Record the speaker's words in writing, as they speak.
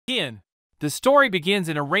In. The story begins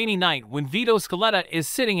in a rainy night when Vito Scaletta is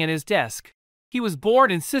sitting at his desk. He was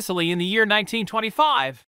born in Sicily in the year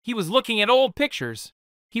 1925. He was looking at old pictures.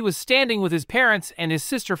 He was standing with his parents and his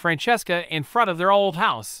sister Francesca in front of their old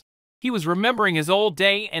house. He was remembering his old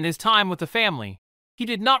day and his time with the family. He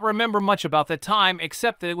did not remember much about that time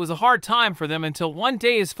except that it was a hard time for them until one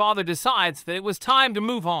day his father decides that it was time to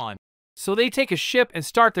move on. So they take a ship and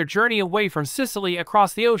start their journey away from Sicily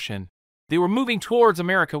across the ocean. They were moving towards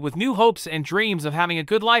America with new hopes and dreams of having a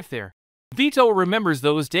good life there. Vito remembers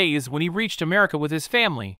those days when he reached America with his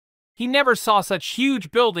family. He never saw such huge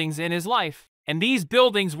buildings in his life, and these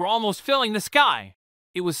buildings were almost filling the sky.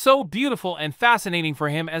 It was so beautiful and fascinating for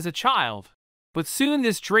him as a child. But soon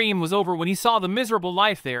this dream was over when he saw the miserable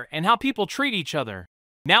life there and how people treat each other.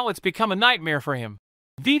 Now it's become a nightmare for him.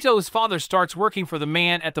 Vito's father starts working for the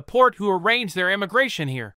man at the port who arranged their immigration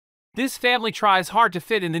here. This family tries hard to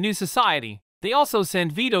fit in the new society. They also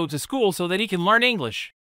send Vito to school so that he can learn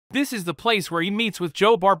English. This is the place where he meets with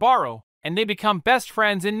Joe Barbaro, and they become best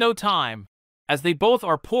friends in no time. As they both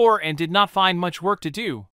are poor and did not find much work to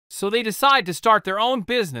do, so they decide to start their own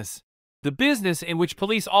business. The business in which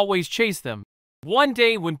police always chase them. One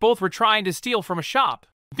day when both were trying to steal from a shop,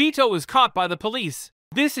 Vito was caught by the police.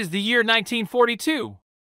 This is the year 1942.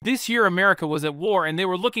 This year America was at war and they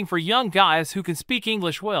were looking for young guys who can speak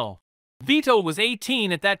English well. Vito was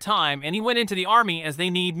 18 at that time and he went into the army as they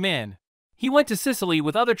need men. He went to Sicily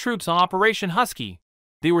with other troops on Operation Husky.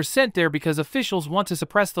 They were sent there because officials want to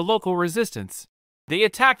suppress the local resistance. They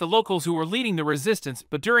attack the locals who were leading the resistance,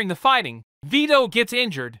 but during the fighting, Vito gets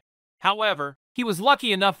injured. However, he was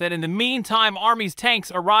lucky enough that in the meantime Army's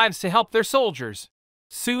tanks arrives to help their soldiers.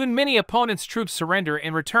 Soon many opponents' troops surrender.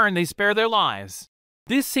 In return they spare their lives.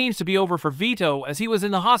 This seems to be over for Vito as he was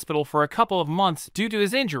in the hospital for a couple of months due to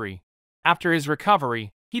his injury. After his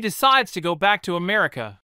recovery, he decides to go back to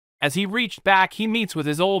America. As he reached back he meets with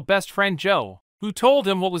his old best friend Joe, who told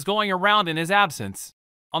him what was going around in his absence.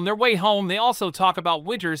 On their way home they also talk about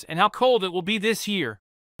winters and how cold it will be this year.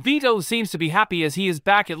 Vito seems to be happy as he is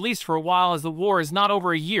back at least for a while as the war is not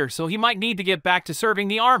over a year, so he might need to get back to serving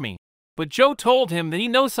the army. But Joe told him that he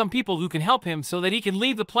knows some people who can help him so that he can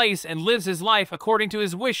leave the place and lives his life according to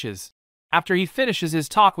his wishes. After he finishes his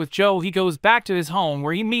talk with Joe he goes back to his home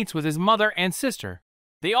where he meets with his mother and sister.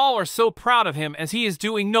 They all are so proud of him as he is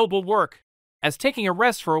doing noble work. As taking a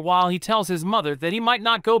rest for a while he tells his mother that he might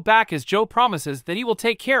not go back as Joe promises that he will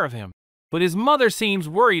take care of him. But his mother seems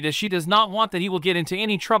worried as she does not want that he will get into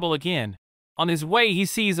any trouble again. On his way he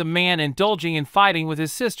sees a man indulging in fighting with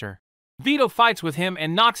his sister. Vito fights with him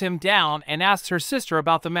and knocks him down and asks her sister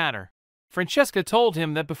about the matter. Francesca told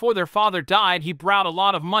him that before their father died he borrowed a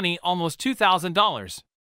lot of money, almost $2,000.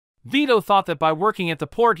 Vito thought that by working at the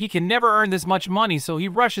port he can never earn this much money, so he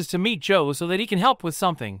rushes to meet Joe so that he can help with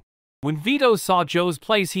something. When Vito saw Joe's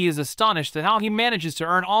place he is astonished at how he manages to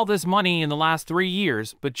earn all this money in the last 3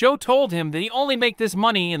 years, but Joe told him that he only make this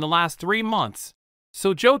money in the last 3 months.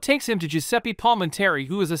 So Joe takes him to Giuseppe Palmenteri,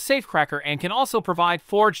 who is a safecracker and can also provide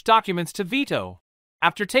forged documents to Vito.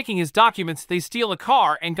 After taking his documents they steal a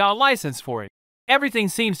car and got a license for it. Everything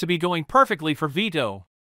seems to be going perfectly for Vito.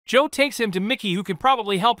 Joe takes him to Mickey, who can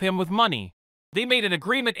probably help him with money. They made an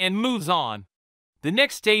agreement and moves on. The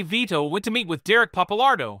next day Vito went to meet with Derek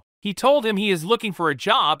Papalardo. He told him he is looking for a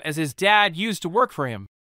job as his dad used to work for him.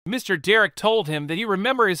 Mr. Derek told him that he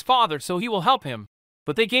remember his father so he will help him.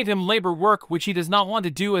 But they gave him labor work which he does not want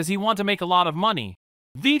to do as he wants to make a lot of money.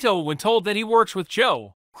 Vito, when told that he works with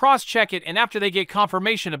Joe, cross-check it, and after they get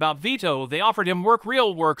confirmation about Vito they offered him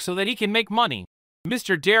real work so that he can make money.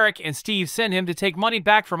 Mr. Derek and Steve send him to take money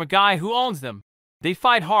back from a guy who owns them. They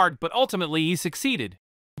fight hard but ultimately he succeeded.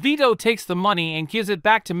 Vito takes the money and gives it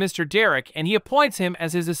back to Mr. Derek and he appoints him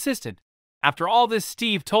as his assistant. After all this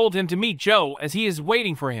Steve told him to meet Joe as he is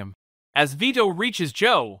waiting for him. As Vito reaches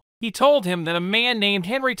Joe, he told him that a man named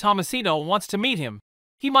Henry Tomasino wants to meet him.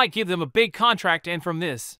 He might give them a big contract and from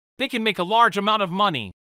this, they can make a large amount of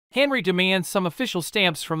money. Henry demands some official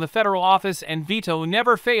stamps from the federal office and Vito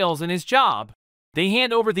never fails in his job. They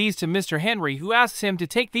hand over these to Mr. Henry, who asks him to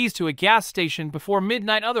take these to a gas station before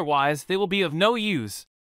midnight, otherwise they will be of no use.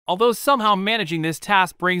 Although somehow managing this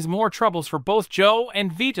task brings more troubles for both Joe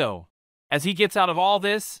and Vito. As he gets out of all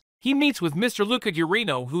this, he meets with Mr. Luca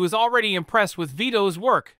Guarino, who is already impressed with Vito's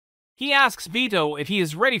work. He asks Vito if he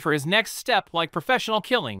is ready for his next step like professional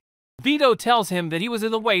killing. Vito tells him that he was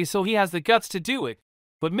in the way so he has the guts to do it.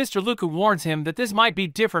 But Mr. Luca warns him that this might be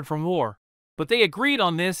different from war. But they agreed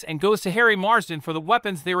on this and goes to Harry Marsden for the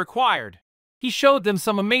weapons they required. He showed them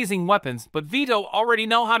some amazing weapons, but Vito already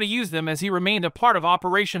know how to use them as he remained a part of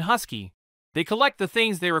Operation Husky. They collect the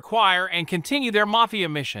things they require and continue their mafia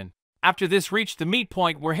mission. After this reached the meet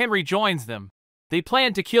point where Henry joins them. They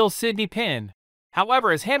plan to kill Sidney Penn.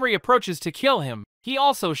 However, as Henry approaches to kill him, he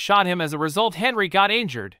also shot him. As a result, Henry got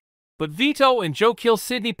injured. But Vito and Joe kill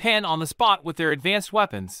Sidney Penn on the spot with their advanced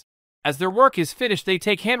weapons. As their work is finished, they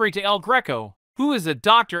take Henry to El Greco, who is a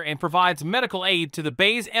doctor and provides medical aid to the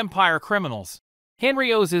Bay's Empire criminals.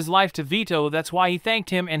 Henry owes his life to Vito, that's why he thanked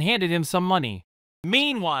him and handed him some money.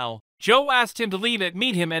 Meanwhile, Joe asked him to leave and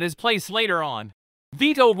meet him at his place later on.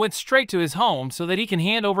 Vito went straight to his home so that he can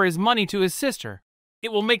hand over his money to his sister.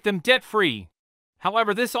 It will make them debt-free.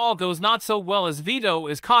 However, this all goes not so well as Vito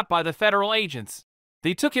is caught by the federal agents.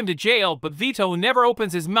 They took him to jail, but Vito never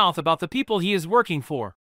opens his mouth about the people he is working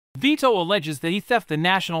for. Vito alleges that he theft the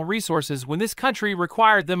national resources when this country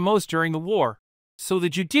required them most during the war. So the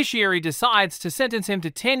judiciary decides to sentence him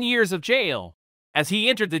to 10 years of jail. As he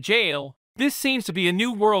entered the jail, this seems to be a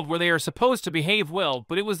new world where they are supposed to behave well,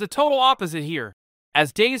 but it was the total opposite here.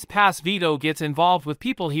 As days pass, Vito gets involved with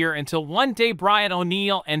people here until one day Brian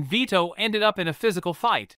O'Neill and Vito ended up in a physical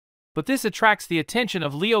fight. But this attracts the attention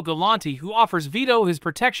of Leo Galante, who offers Vito his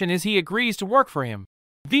protection as he agrees to work for him.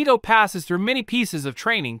 Vito passes through many pieces of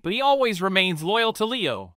training, but he always remains loyal to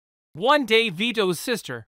Leo. One day, Vito's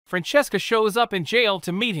sister, Francesca, shows up in jail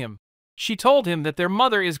to meet him. She told him that their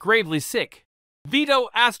mother is gravely sick. Vito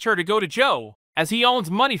asked her to go to Joe, as he owns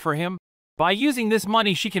money for him. By using this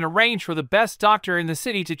money, she can arrange for the best doctor in the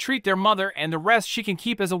city to treat their mother, and the rest she can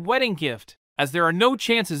keep as a wedding gift, as there are no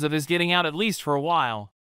chances of his getting out, at least for a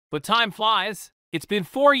while. But time flies. It's been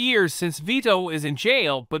 4 years since Vito is in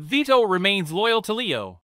jail, but Vito remains loyal to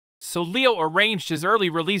Leo. So Leo arranged his early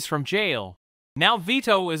release from jail. Now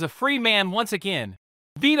Vito is a free man once again.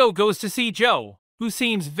 Vito goes to see Joe, who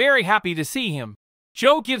seems very happy to see him.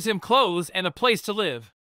 Joe gives him clothes and a place to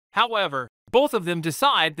live. However, both of them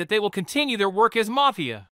decide that they will continue their work as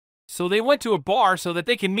mafia. So they went to a bar so that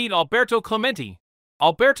they can meet Alberto Clementi.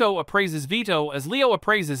 Alberto appraises Vito as Leo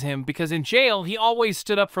appraises him because in jail he always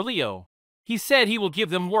stood up for Leo. He said he will give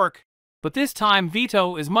them work, but this time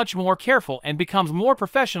Vito is much more careful and becomes more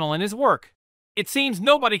professional in his work. It seems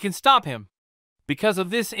nobody can stop him. Because of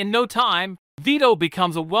this, in no time, Vito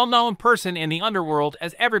becomes a well-known person in the underworld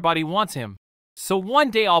as everybody wants him. So one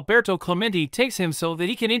day Alberto Clementi takes him so that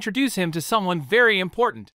he can introduce him to someone very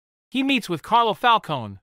important. He meets with Carlo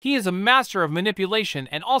Falcone. He is a master of manipulation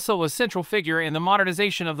and also a central figure in the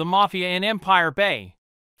modernization of the Mafia in Empire Bay.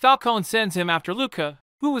 Falcone sends him after Luca,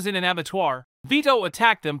 who was in an abattoir. Vito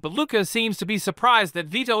attacked them, but Luca seems to be surprised that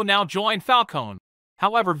Vito now joined Falcone.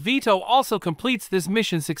 However, Vito also completes this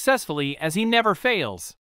mission successfully as he never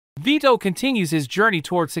fails. Vito continues his journey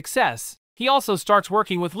toward success. He also starts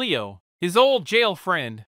working with Leo, his old jail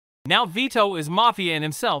friend. Now Vito is mafia in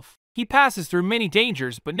himself. He passes through many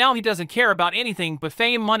dangers, but now he doesn't care about anything but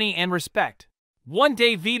fame, money, and respect. One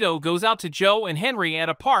day Vito goes out to Joe and Henry at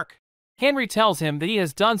a park. Henry tells him that he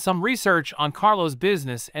has done some research on Carlo's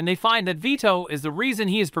business, and they find that Vito is the reason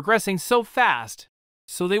he is progressing so fast.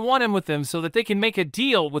 So they want him with them so that they can make a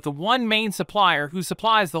deal with the one main supplier who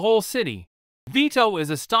supplies the whole city. Vito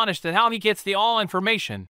is astonished at how he gets the all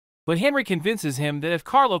information. But Henry convinces him that if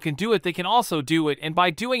Carlo can do it, they can also do it, and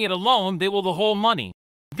by doing it alone, they will the whole money.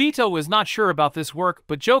 Vito is not sure about this work,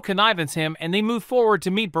 but Joe connives him and they move forward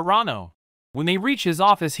to meet Barano. When they reach his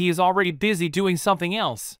office, he is already busy doing something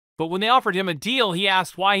else. But when they offered him a deal, he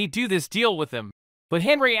asked why he do this deal with them. But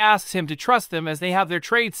Henry asks him to trust them as they have their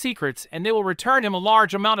trade secrets and they will return him a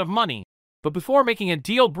large amount of money. But before making a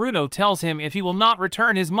deal, Bruno tells him if he will not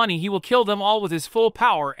return his money, he will kill them all with his full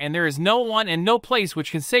power, and there is no one and no place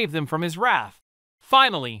which can save them from his wrath.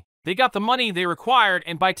 Finally, they got the money they required,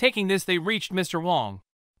 and by taking this they reached Mr. Wong.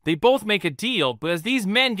 They both make a deal, but as these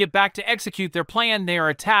men get back to execute their plan, they are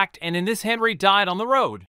attacked, and in this Henry died on the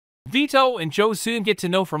road. Vito and Joe soon get to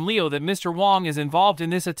know from Leo that Mr. Wong is involved in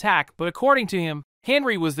this attack, but according to him,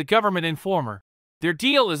 Henry was the government informer. Their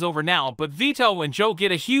deal is over now, but Vito and Joe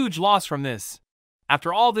get a huge loss from this.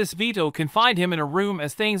 After all this, Vito confined him in a room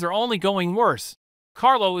as things are only going worse.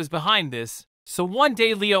 Carlo is behind this, so one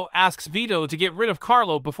day Leo asks Vito to get rid of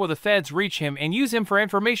Carlo before the feds reach him and use him for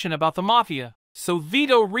information about the Mafia. So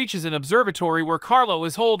Vito reaches an observatory where Carlo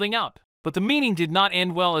is holding up. But the meeting did not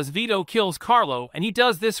end well as Vito kills Carlo, and he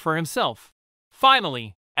does this for himself.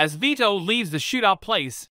 Finally, as Vito leaves the shootout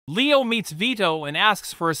place, Leo meets Vito and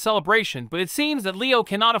asks for a celebration, but it seems that Leo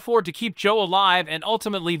cannot afford to keep Joe alive, and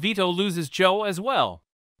ultimately Vito loses Joe as well.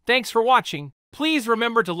 Thanks for watching. Please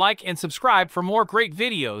remember to like and subscribe for more great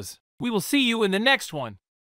videos. We will see you in the next one.